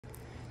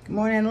Good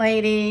morning,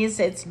 ladies.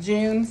 It's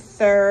June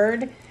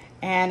 3rd,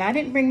 and I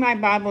didn't bring my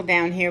Bible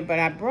down here, but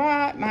I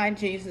brought my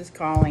Jesus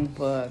Calling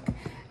book.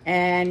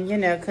 And,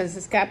 because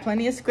it's got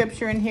plenty of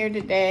scripture in here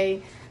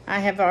today. I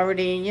have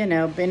already,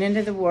 been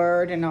into the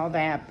Word and all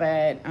that,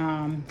 but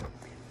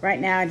right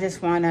now I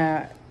just want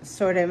to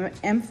sort of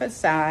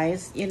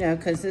emphasize,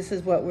 because this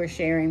is what we're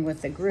sharing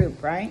with the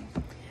group, right?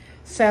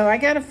 So I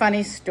got a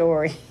funny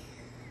story.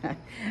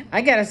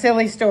 I got a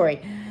silly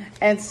story.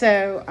 And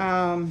so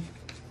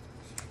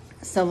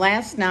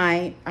last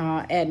night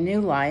at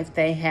New Life,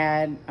 they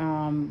had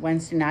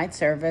Wednesday night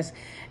service,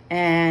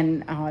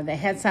 and they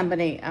had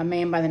a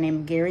man by the name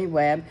of Gary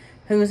Webb,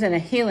 who's in a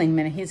healing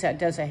ministry. He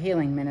does a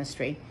healing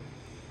ministry.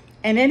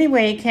 And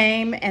anyway, he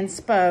came and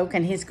spoke,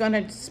 and he's going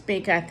to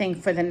speak, I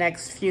think, for the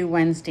next few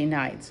Wednesday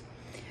nights.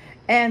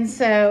 And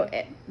so,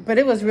 but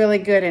it was really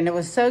good, and it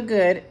was so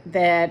good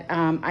that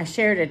I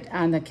shared it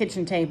on the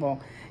kitchen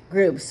table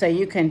group, so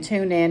you can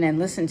tune in and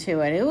listen to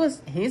it.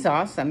 He's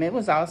awesome. It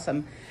was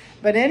awesome.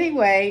 But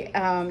anyway,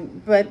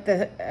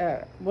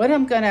 what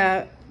I'm going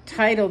to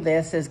title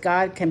this is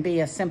God Can Be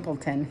a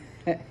Simpleton.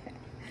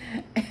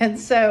 And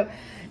so,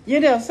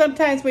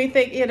 sometimes we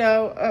think,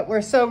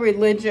 we're so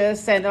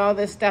religious and all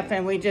this stuff,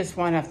 and we just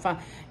want to,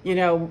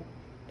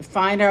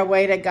 find our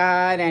way to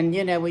God, and,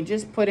 we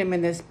just put him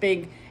in this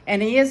big,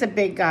 and he is a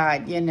big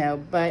God,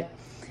 but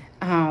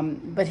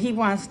he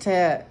wants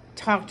to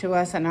talk to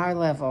us on our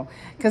level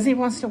because he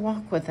wants to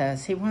walk with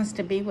us. He wants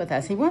to be with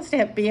us. He wants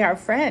to be our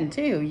friend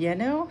too,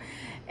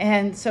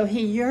 and so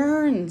he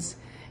yearns,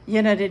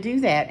 to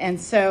do that.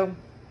 And so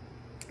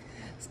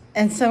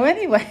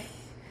anyway,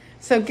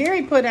 so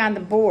Gary put on the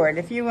board,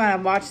 if you want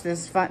to watch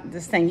this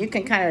thing, you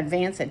can kind of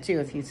advance it too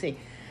if you see.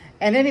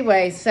 And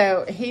anyway,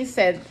 so he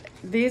said,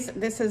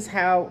 this is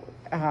how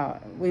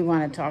we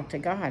want to talk to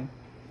God.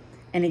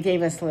 And he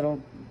gave us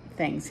little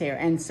things here.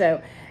 And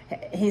so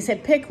he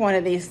said, pick one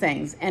of these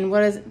things. And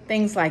what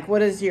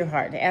is your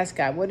heart? Ask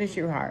God, what is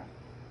your heart?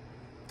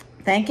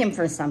 Thank him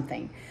for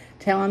something.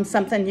 Tell him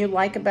something you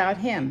like about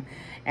him.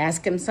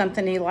 Ask him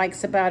something he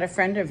likes about a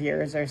friend of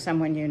yours or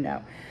someone you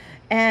know.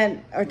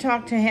 Or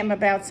talk to him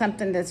about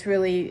something that's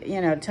really,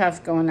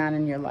 tough going on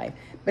in your life.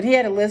 But he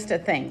had a list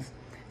of things.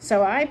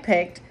 So I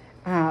picked,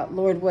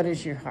 Lord, what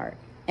is your heart?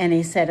 And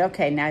he said,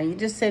 okay, now you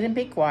just sit and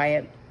be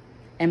quiet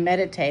and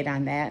meditate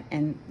on that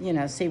and,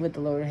 see what the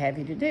Lord would have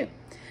you to do.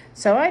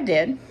 So I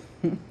did,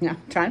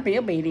 trying to be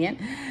obedient.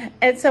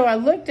 And so I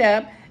looked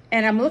up,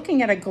 and I'm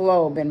looking at a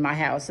globe in my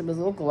house. It was a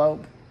little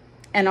globe.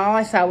 And all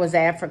I saw was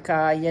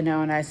Africa,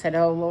 and I said,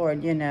 oh,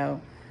 Lord,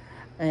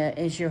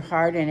 is your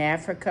heart in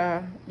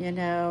Africa?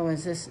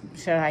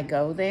 Should I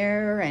go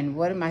there? And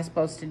what am I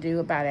supposed to do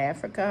about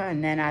Africa?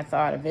 And then I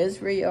thought of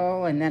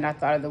Israel, and then I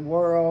thought of the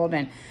world.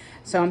 And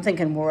so I'm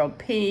thinking world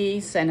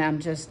peace, and I'm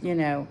just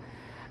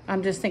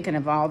thinking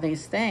of all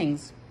these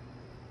things.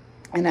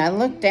 And I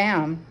looked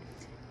down,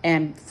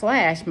 and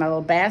Flash, my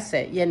little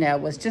basset,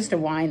 was just a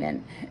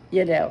whining,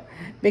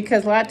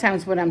 because a lot of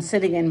times when I'm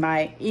sitting in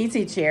my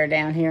easy chair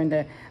down here in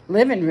the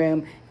living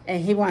room,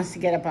 and he wants to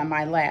get up on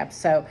my lap.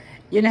 So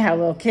you know how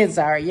little kids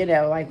are,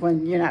 like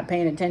when you're not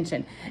paying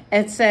attention.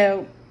 And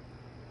so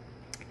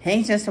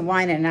he's just a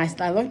whining. And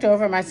I looked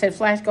over him, I said,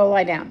 Flash, go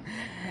lie down.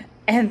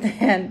 And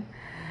then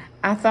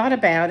I thought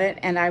about it,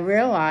 and I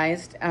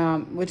realized,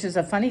 which is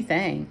a funny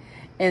thing,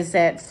 is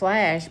that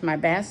Flash, my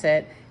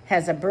basset,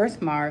 has a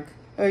birthmark,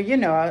 or,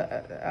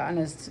 on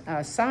his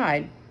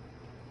side,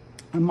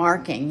 a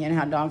marking. You know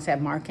how dogs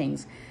have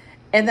markings.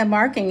 And the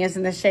marking is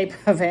in the shape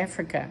of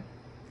Africa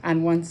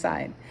on one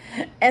side.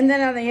 And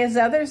then on his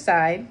other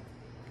side,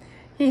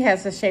 he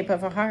has the shape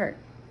of a heart.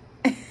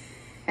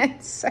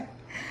 And so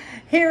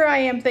here I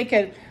am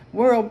thinking,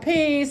 world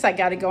peace, I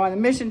got to go on a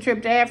mission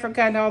trip to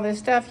Africa and all this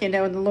stuff, and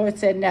the Lord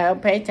said, no,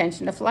 pay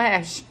attention to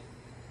Flash.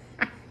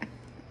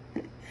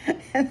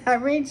 And I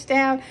reached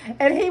down,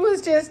 and he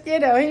was just,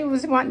 he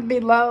was wanting to be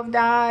loved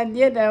on,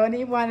 and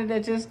he wanted to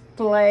just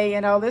play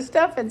and all this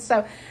stuff. And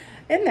so,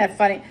 isn't that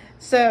funny?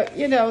 So,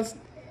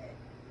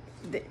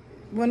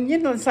 when,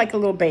 it's like a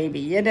little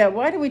baby,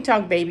 why do we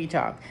talk baby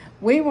talk?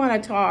 We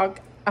want to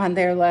talk on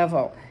their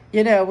level.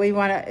 They're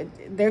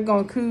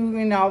going coo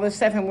and all this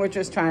stuff, and we're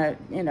just trying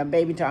to,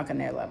 baby talk on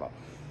their level.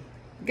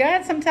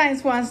 God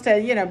sometimes wants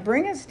to,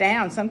 bring us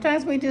down.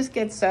 Sometimes we just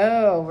get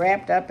so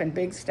wrapped up in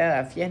big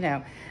stuff,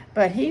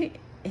 But he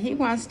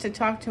wants to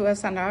talk to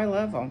us on our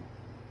level.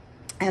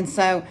 And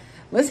so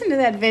listen to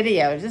that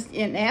video. Just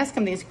ask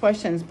him these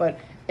questions. But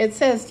it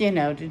says,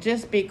 to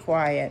just be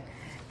quiet,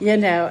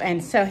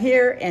 And so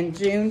here in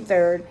June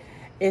 3rd,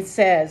 it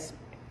says,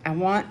 I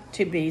want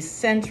to be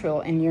central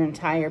in your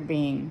entire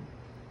being.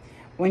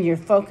 When your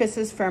focus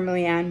is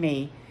firmly on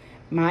me,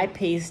 my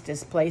peace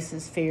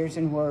displaces fears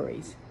and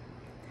worries.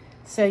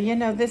 So,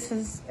 this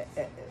is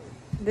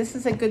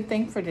a good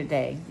thing for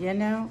today,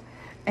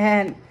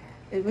 And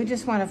we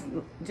just want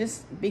to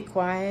just be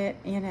quiet,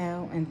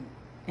 and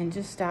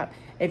just stop.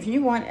 If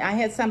you want, I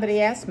had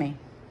somebody ask me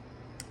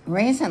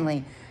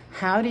recently,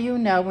 how do you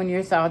know when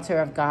your thoughts are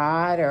of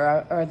God,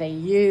 or are they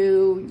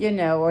you,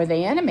 or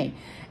the enemy?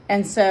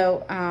 And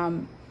so,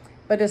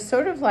 But it's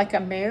sort of like a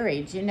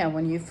marriage.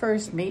 When you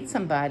first meet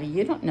somebody,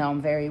 you don't know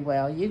them very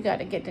well. You got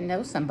to get to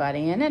know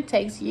somebody, and it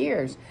takes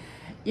years.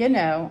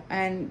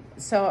 And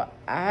so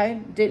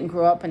I didn't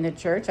grow up in the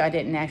church. I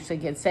didn't actually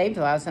get saved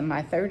till I was in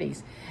my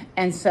 30s.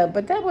 And so,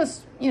 but that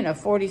was,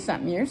 40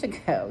 something years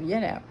ago,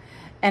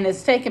 and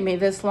it's taken me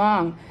this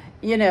long,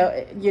 you're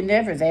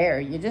never there.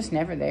 You're just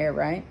never there.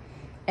 Right.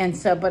 And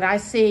so, but I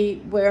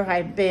see where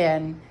I've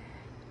been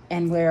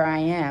and where I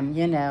am,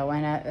 and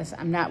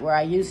I'm not where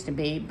I used to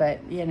be, but,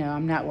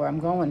 I'm not where I'm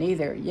going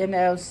either,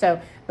 so,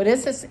 but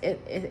it's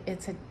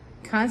a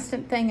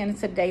constant thing, and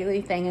it's a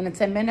daily thing, and it's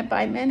a minute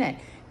by minute.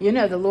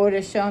 The Lord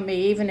has shown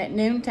me even at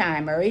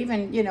noontime or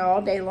even,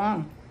 all day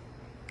long.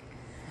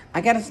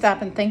 I got to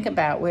stop and think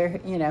about where,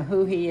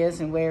 who he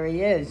is and where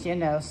he is,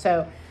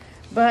 so,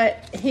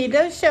 but he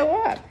does show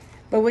up,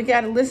 but we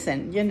got to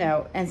listen,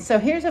 and so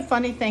here's a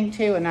funny thing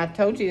too, and I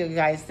told you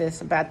guys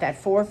this about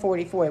that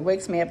 4:44. It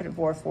wakes me up at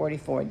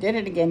 4:44. Did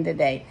it again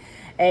today,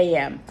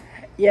 a.m.,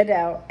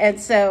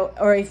 and so,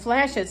 or he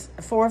flashes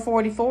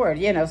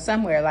 4:44,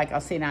 somewhere, like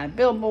I'll see it on a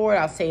billboard,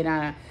 I'll see it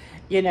on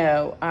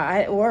a,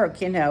 at work,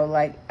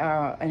 like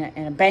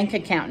in a bank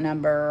account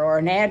number or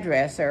an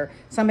address or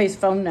somebody's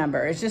phone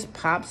number. It just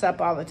pops up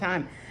all the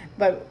time.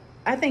 But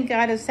I think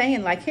God is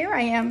saying, like, here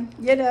I am,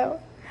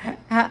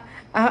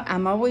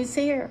 I'm always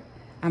here.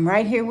 I'm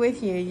right here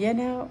with you,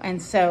 And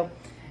so,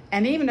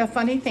 and even a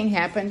funny thing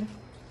happened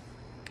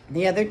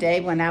the other day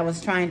when I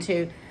was trying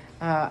to,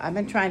 I've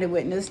been trying to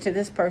witness to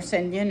this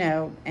person,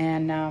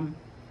 and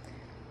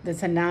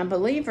that's a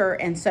non-believer.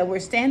 And so we're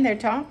standing there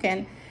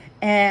talking,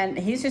 and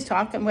he's just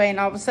talking away,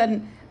 and all of a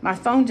sudden, my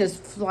phone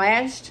just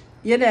flashed,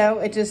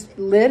 it just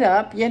lit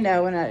up, and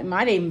it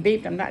might even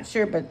beeped, I'm not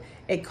sure, but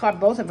it caught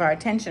both of our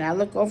attention. I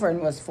looked over, and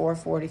it was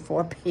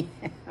 4:44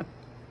 p.m.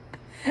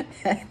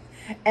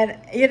 And,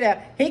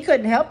 he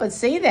couldn't help but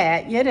see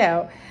that,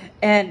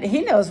 and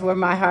he knows where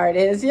my heart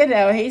is,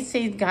 He's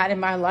seen God in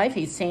my life.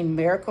 He's seen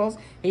miracles.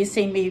 He's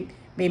seen me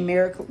be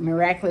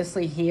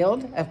miraculously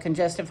healed of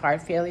congestive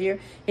heart failure.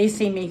 He's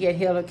seen me get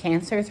healed of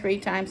cancer 3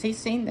 times. He's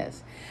seen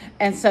this.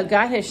 And so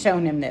God has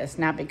shown him this,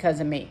 not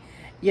because of me.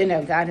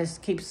 God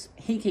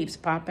keeps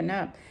popping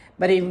up.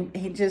 But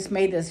he just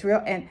made this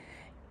real, and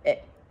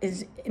it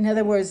is, in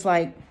other words,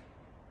 like,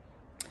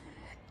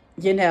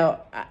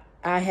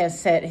 I have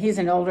said, he's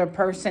an older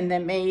person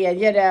than me,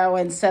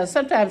 and so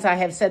sometimes I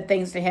have said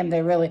things to him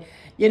that really,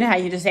 how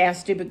you just ask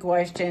stupid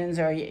questions,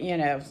 or,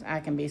 I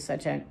can be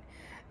such a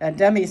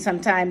dummy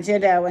sometimes,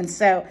 and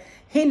so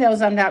he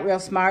knows I'm not real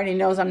smart. He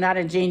knows I'm not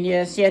a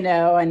genius,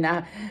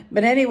 and,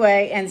 but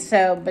anyway, and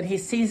so, but he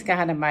sees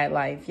God in my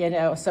life,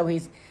 so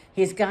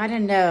he's got to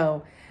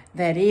know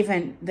that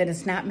that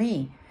it's not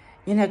me,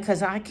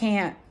 because I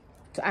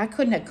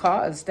couldn't have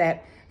caused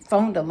that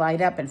phone to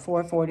light up at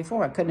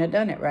 4:44. I couldn't have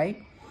done it,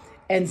 right?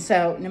 And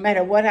so no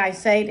matter what I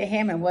say to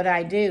him and what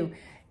I do,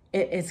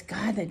 it's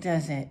God that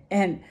does it.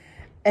 And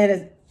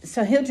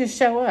so he'll just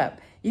show up.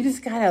 You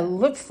just got to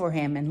look for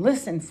him and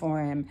listen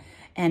for him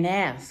and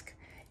ask,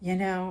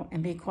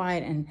 and be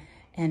quiet.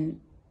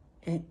 And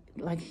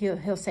like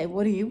he'll say,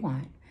 what do you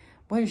want?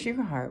 What is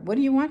your heart? What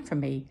do you want from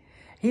me?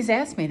 He's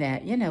asked me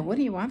that, what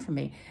do you want from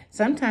me?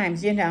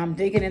 Sometimes, I'm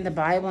digging in the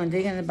Bible,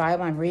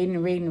 I'm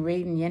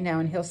reading,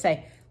 and he'll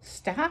say,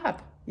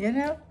 stop,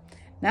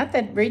 Not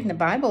that reading the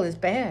Bible is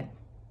bad.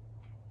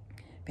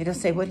 But he'll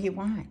say, what do you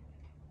want?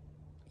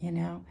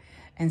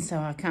 And so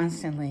I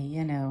constantly,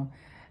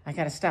 I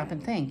got to stop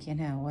and think,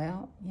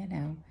 well,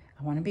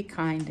 I want to be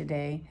kind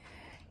today.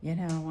 I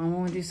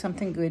want to do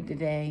something good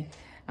today.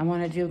 I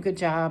want to do a good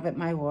job at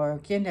my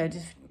work,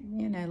 just,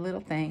 little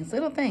things.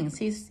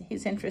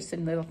 He's interested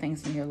in little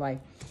things in your life.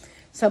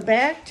 So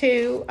back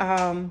to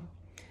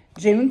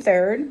June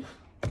 3rd.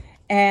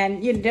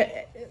 And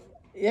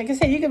like I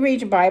said, you can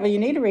read your Bible. You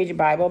need to read your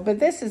Bible.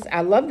 But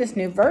I love this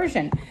new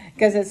version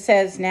because it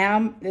says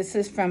now, this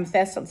is from 2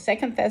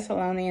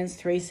 Thessalonians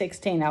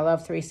 3:16. I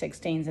love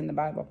 3:16s in the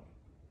Bible.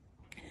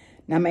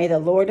 Now may the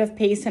Lord of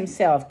peace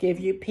himself give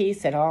you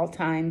peace at all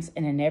times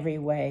and in every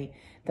way.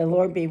 The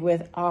Lord be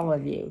with all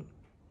of you.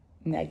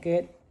 Isn't that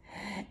good?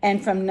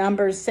 And from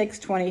Numbers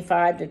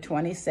 6:25 to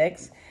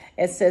 26,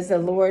 it says, the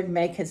Lord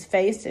make his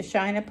face to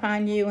shine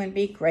upon you and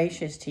be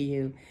gracious to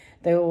you.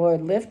 The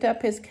Lord lift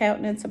up his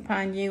countenance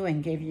upon you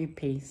and give you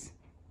peace.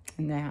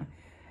 Now,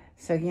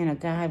 so,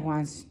 God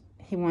wants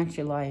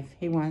your life.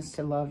 He wants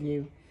to love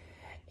you.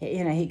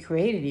 He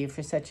created you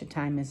for such a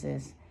time as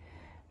this.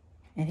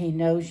 And he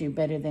knows you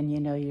better than you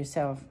know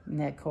yourself. Isn't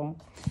that cool?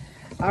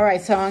 All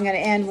right, so I'm going to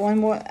end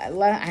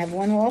I have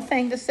one more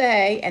thing to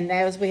say, and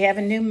that is we have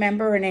a new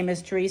member. Her name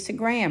is Teresa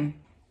Graham.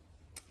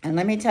 And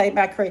let me tell you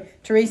about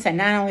Teresa.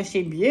 Not only is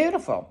she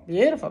beautiful,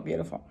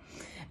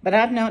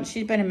 but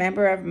she's been a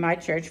member of my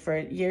church for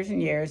years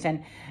and years.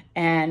 And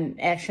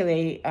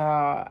actually,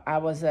 I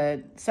was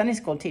a Sunday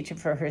school teacher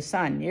for her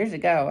son years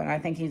ago. And I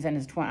think he's in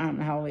his 20s. I don't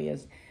know how old he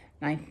is.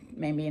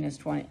 Maybe in his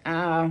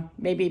 20s.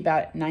 Maybe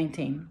about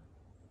 19.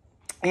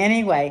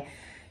 Anyway,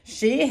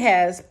 this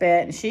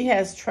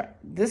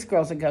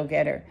girl's a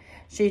go-getter.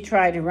 She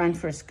tried to run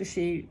for,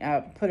 she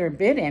put her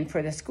bid in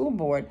for the school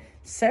board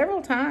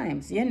several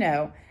times, you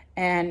know,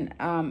 and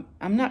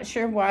I'm not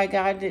sure why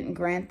God didn't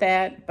grant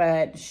that,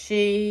 but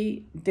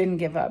she didn't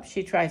give up.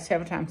 She tried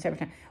several times.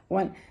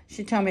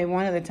 She told me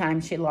one of the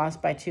times she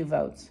lost by 2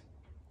 votes.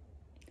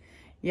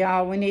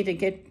 Y'all, we need to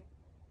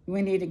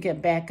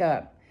get back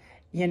up,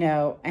 you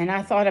know. And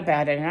I thought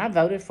about it, and I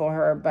voted for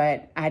her,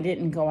 but I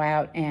didn't go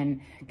out and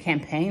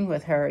campaign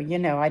with her. You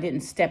know, I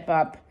didn't step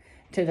up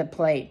to the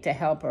plate to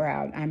help her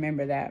out. I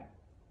remember that.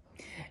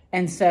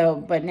 And so,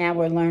 but now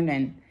we're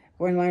learning,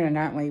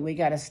 aren't we? We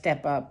got to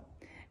step up.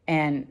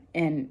 And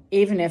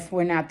even if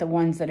we're not the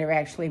ones that are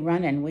actually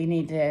running, we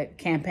need to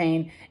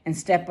campaign and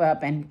step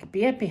up and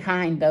be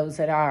behind those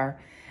that are.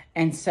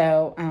 And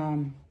so,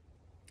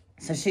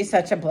 so she's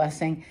such a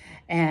blessing.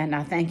 And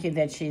I thank you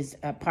that she's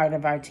a part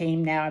of our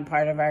team now and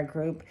part of our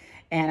group.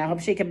 And I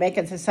hope she can make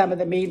it to some of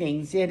the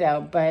meetings, you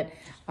know. But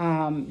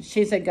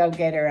she's a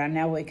go-getter. I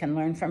know we can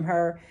learn from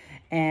her.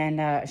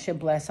 And she'll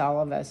bless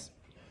all of us.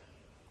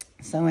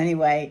 So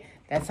anyway,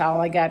 that's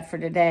all I got for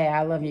today.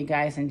 I love you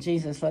guys, and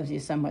Jesus loves you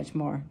so much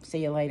more. See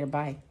you later.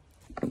 Bye.